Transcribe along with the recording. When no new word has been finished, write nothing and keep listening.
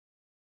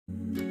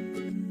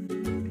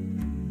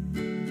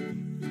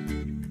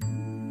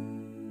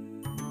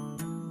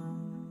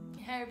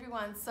Hi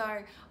everyone, so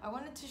I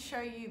wanted to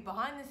show you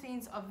behind the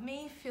scenes of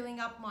me filling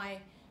up my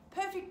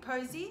perfect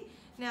Posie.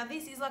 Now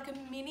this is like a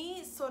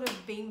mini sort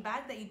of bean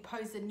bag that you'd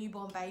pose a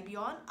newborn baby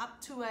on,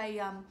 up to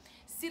a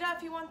sitter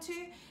if you want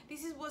to.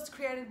 This was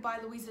created by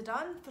Luisa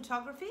Dunn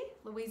Photography,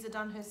 Luisa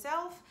Dunn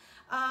herself.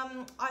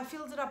 I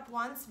filled it up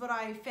once, but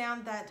I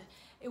found that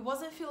it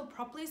wasn't filled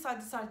properly, so I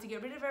decided to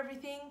get rid of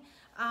everything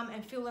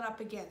and fill it up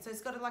again. So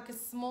it's got like a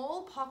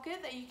small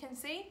pocket that you can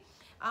see.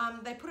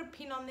 They put a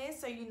pin on there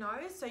so you know,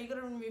 so you got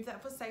to remove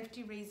that for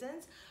safety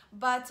reasons.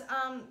 But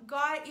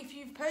if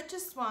you've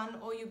purchased one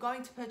or you're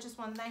going to purchase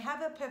one, they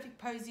have a Perfect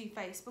Posie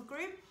Facebook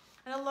group,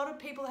 and a lot of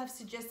people have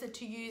suggested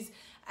to use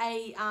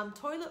a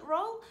toilet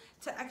roll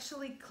to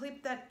actually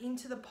clip that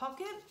into the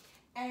pocket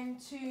and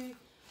to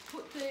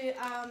put the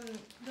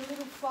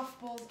little fluff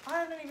balls.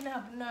 I don't even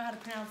know how to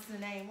pronounce the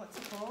name. What's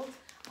it called?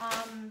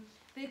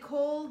 They're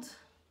called,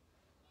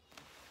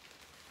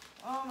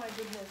 oh my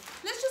goodness,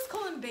 let's just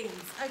call them beans.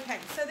 Okay,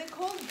 so they're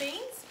called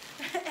beans.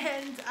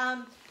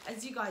 And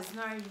as you guys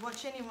know, you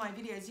watch any of my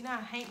videos, you know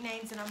I hate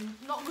names and I'm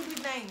not good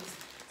with names.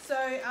 So,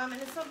 and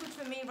it's not good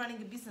for me running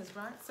a business,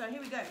 right? So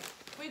here we go.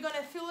 We're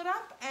gonna fill it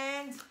up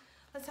and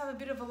let's have a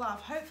bit of a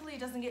laugh. Hopefully it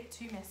doesn't get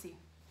too messy.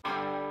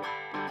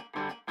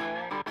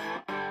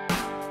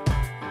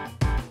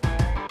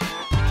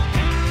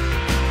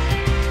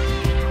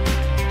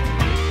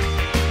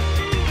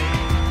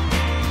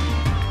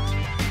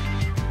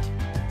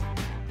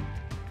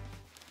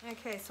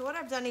 Okay, so what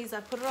I've done is I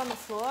put it on the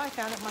floor. I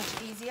found it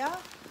much easier.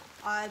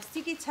 I've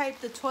sticky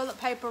taped the toilet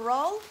paper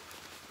roll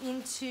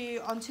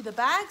onto the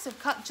bag. So I've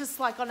cut just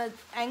like on an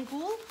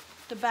angle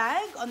the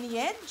bag on the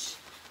edge,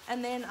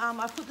 and then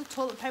I put the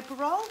toilet paper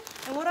roll.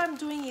 And what I'm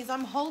doing is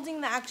I'm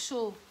holding the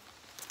actual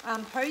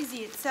Posie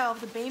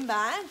itself, the bean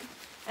bag,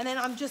 and then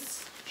I'm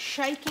just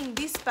shaking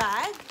this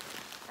bag,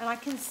 and I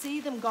can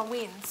see them go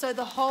in. So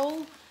the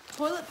whole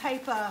toilet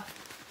paper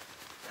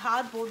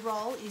cardboard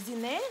roll is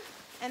in there.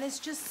 And it's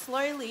just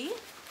slowly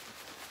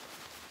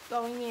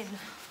going in.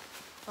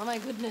 Oh my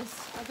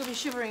goodness, I could be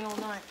shivering all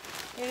night.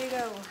 Here we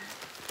go.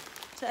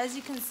 So as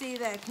you can see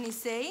there, can you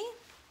see?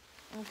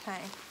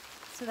 Okay,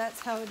 so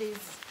that's how it is.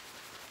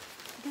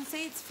 You can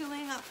see it's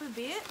filling up a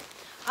bit.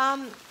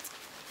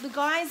 The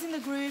guys in the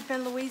group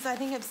and Louise, I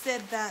think, have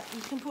said that you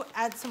can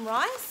add some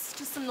rice,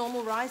 just some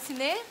normal rice in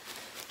there,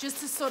 just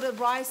to sort of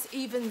rice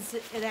evens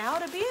it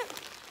out a bit.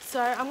 So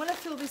I'm gonna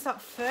fill this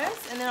up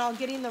first and then I'll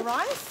get in the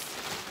rice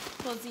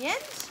towards the end.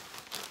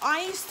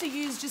 I used to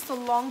use just a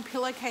long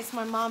pillowcase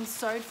my mum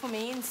sewed for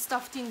me and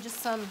stuffed in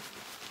just some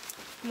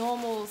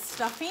normal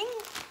stuffing,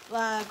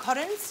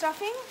 cotton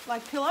stuffing,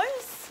 like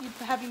pillows, you'd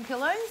have in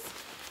pillows.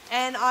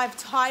 And I've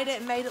tied it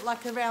and made it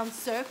like a round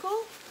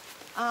circle.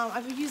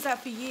 I've used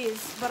that for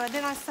years, but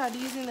then I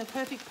started using the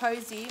Perfect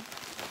Posie.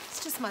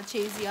 It's just much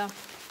easier.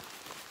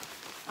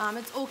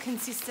 It's all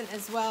consistent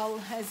as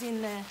well as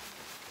in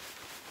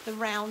the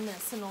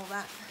roundness and all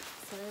that.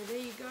 So there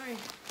you go.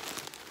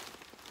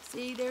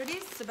 See, there it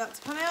is, it's about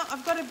to come out.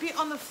 I've got a bit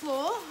on the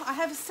floor. I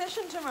have a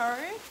session tomorrow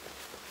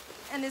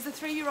and there's a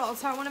 3-year-old,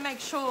 so I want to make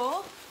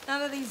sure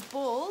none of these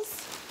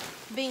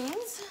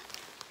beans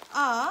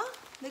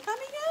they're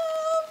coming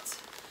out.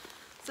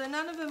 So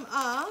none of them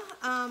are,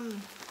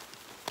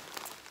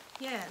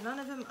 none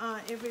of them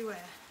are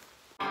everywhere.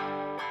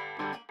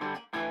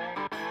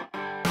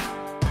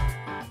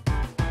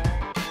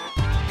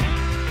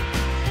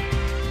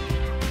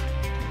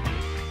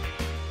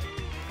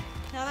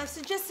 I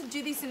suggest to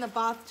do this in the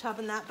bathtub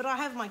and that, but I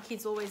have my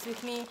kids always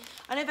with me.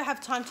 I never have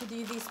time to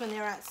do this when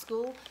they're at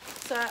school.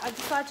 So I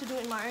decided to do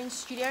it in my own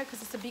studio because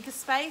it's a bigger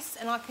space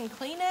and I can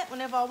clean it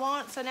whenever I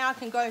want. So now I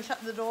can go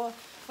shut the door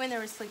when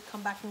they're asleep,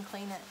 come back and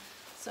clean it.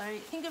 So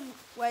think of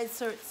ways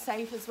so it's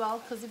safe as well,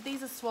 because if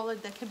these are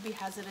swallowed, they can be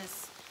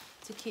hazardous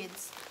to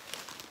kids.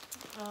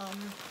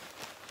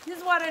 This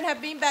is why I don't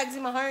have bean bags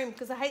in my home,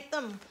 because I hate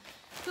them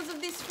because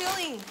of this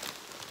filling.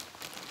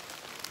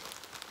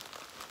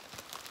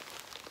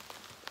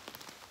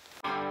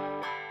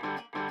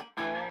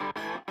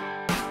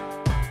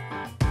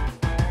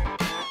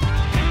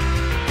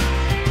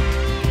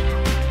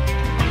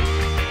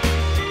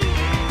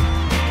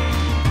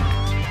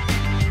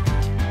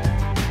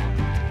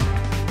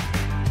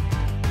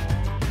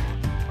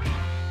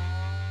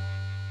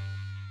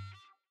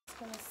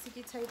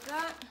 Tape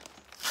that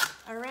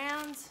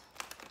around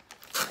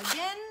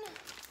again.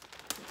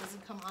 It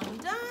doesn't come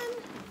undone.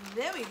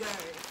 There we go.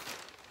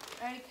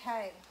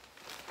 Okay.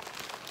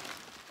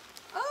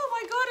 Oh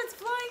my God, it's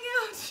flying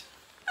out.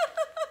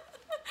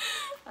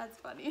 That's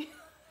funny.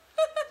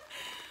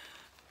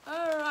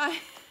 All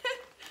right.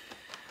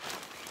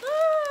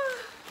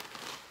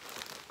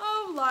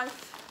 Oh,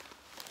 life.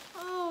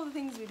 Oh, the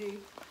things we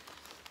do.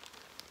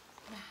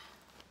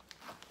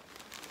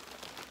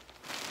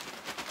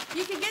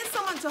 You can get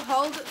someone to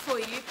hold it for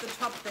you at the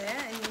top there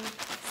and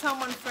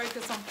someone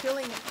focus on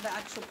filling the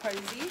actual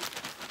Posie.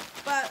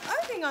 But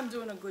I think I'm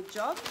doing a good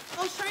job.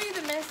 I'll show you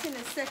the mess in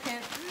a second.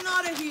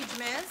 Not a huge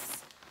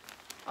mess.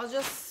 I'll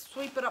just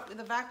sweep it up with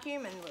a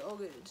vacuum and we're all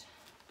good.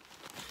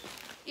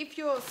 if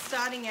you're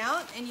starting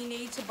out and you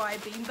need to buy a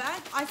bean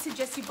bag, I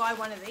suggest you buy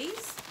one of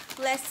these.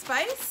 Less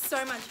space,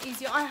 so much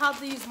easier. I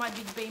hardly use my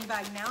big bean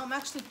bag now. I'm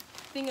actually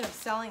thinking of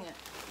selling it.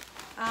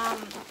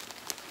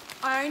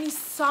 I only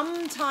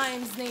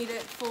sometimes need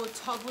it for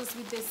toddlers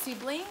with their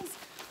siblings,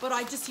 but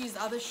I just use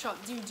other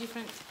do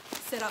different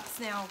setups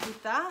now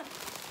with that.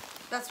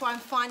 That's why I'm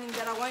finding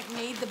that I won't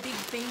need the big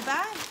bean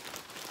bag.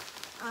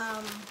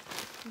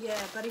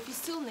 Yeah, but if you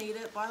still need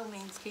it, by all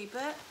means keep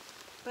it.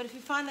 But if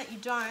you find that you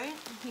don't,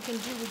 you can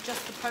do with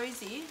just the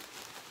Posie,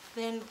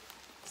 then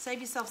save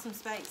yourself some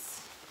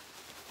space.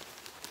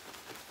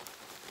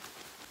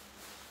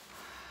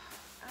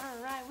 All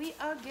right, we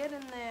are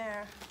getting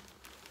there.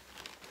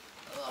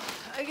 Ugh,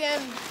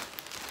 again.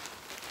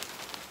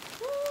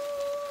 Woo.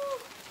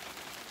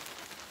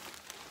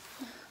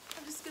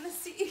 I'm just gonna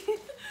see.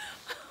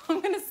 I'm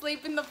gonna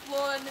sleep in the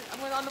floor, and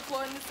I'm on the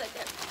floor in a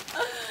second.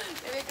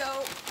 There we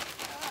go.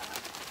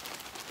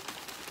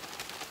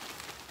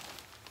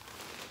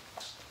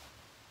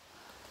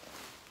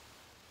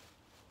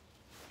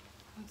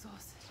 I'm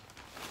exhausted.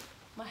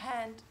 My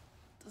hand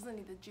doesn't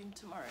need the gym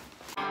tomorrow.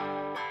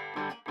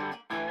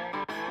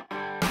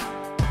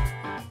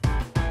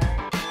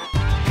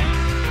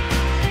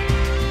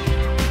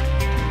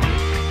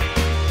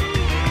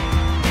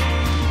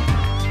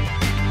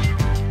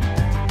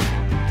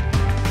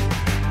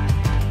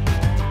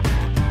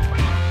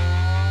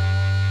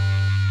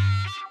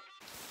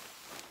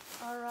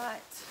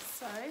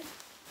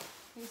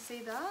 You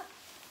see that?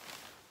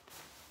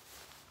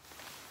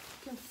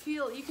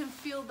 You can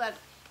feel that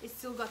it's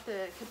still got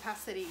the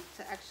capacity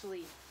to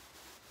actually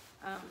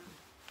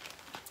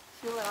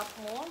fill it up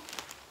more.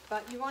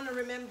 But you want to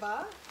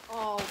remember,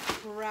 oh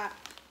crap,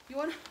 you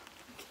want to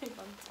keep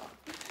on top.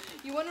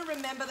 You want to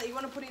remember that you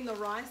want to put in the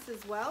rice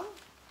as well.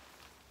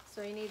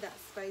 So you need that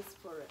space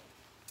for it.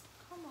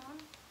 Come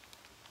on.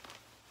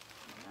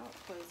 Now it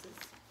closes.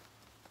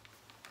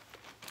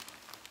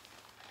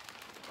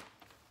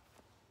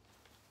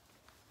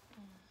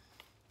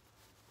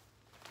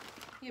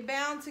 You're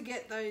bound to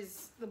get the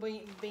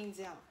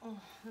beans out. Oh,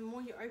 the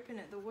more you open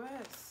it, the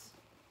worse.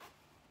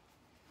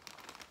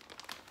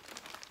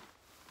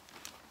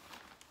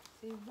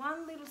 See,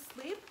 one little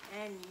slip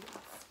and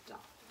you're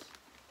stuffed.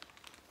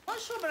 Not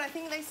sure, but I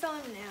think they sell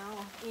them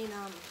now in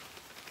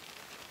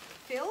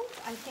filled,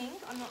 I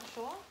think. I'm not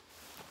sure.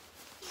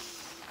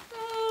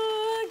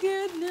 Oh,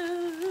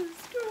 goodness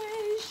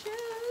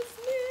gracious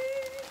me.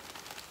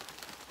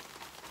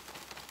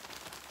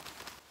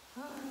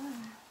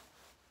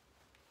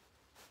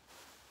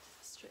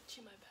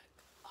 Stretching my back.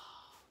 Oh.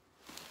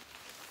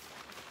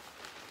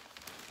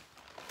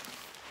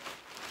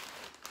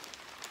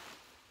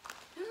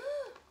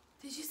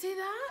 Did you see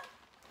that?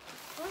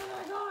 Oh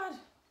my God.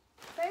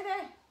 Stay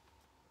there.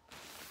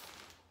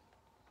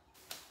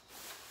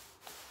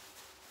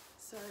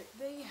 So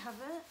there you have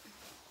it.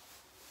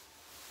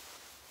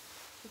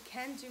 You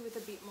can do with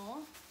a bit more.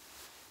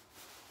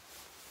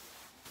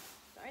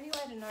 The only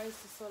way to know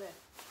is to sort of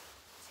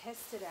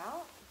test it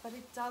out, but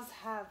it does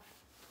have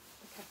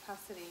the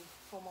capacity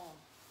for more.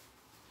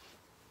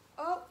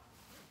 Oh,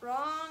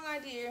 wrong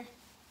idea.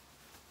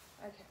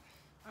 Okay,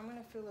 I'm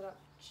gonna fill it up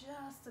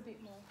just a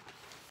bit more.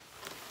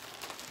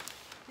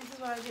 This is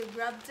what I do,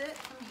 grabbed it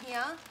from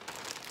here,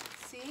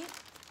 see,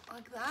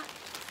 like that,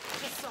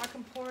 just so I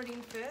can pour it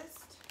in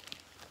first.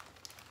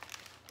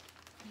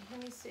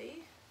 Can you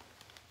see?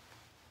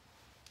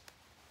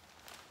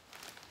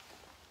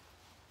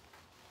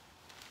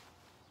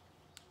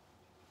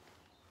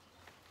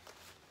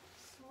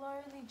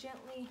 Slowly,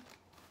 gently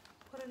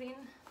put it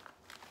in.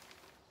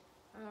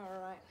 All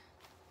right,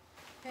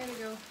 there we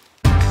go.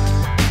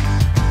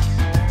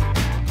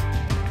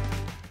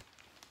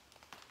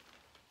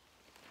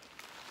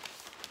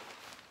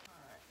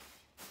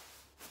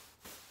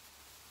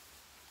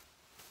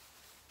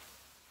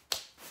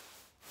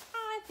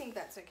 I think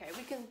that's okay.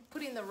 We can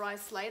put in the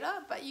rice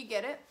later, but you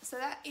get it. So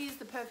that is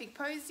the perfect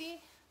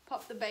Posie.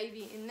 Pop the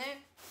baby in there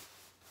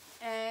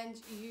and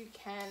you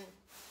can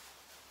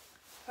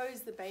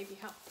pose the baby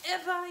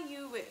however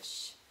you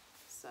wish.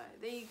 So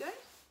there you go.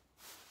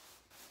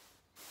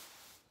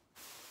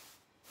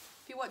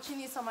 If you're watching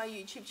this on my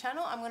YouTube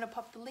channel, I'm going to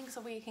pop the links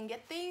of where you can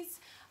get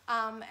these.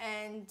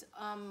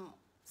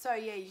 So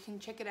yeah, you can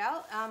check it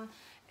out.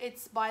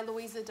 It's by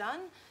Luisa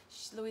Dunn,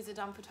 Luisa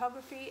Dunn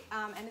Photography,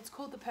 and it's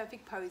called The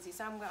Perfect Posie.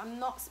 So I'm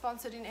not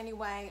sponsored in any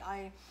way.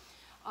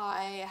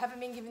 I haven't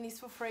been given this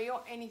for free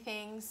or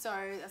anything, so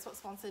that's what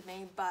sponsored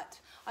me. But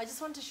I just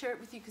wanted to share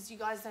it with you because you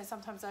guys know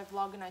sometimes I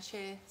vlog and I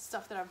share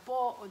stuff that I've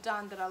bought or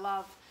done that I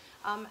love.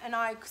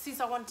 Since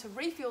I want to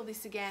refill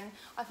this again,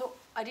 I thought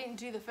I didn't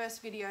do the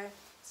first video,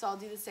 so I'll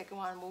do the second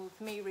one with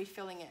me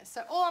refilling it.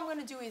 So all I'm going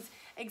to do is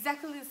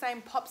exactly the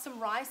same, pop some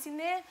rice in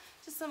there,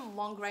 just some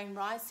long grain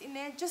rice in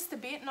there, just a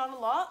bit, not a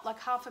lot, like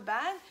half a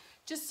bag,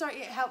 just so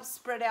it helps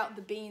spread out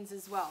the beans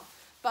as well.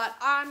 But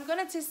I'm going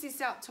to test this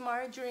out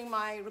tomorrow during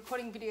my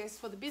recording videos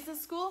for the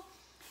business school.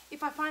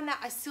 If I find that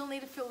I still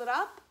need to fill it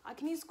up, I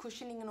can use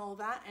cushioning and all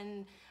that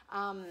and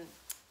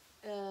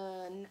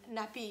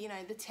nappy, you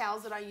know, the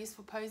towels that I use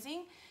for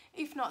posing.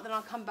 If not, then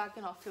I'll come back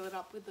and I'll fill it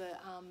up with the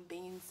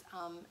beans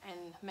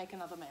and make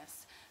another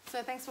mess.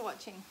 So thanks for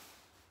watching.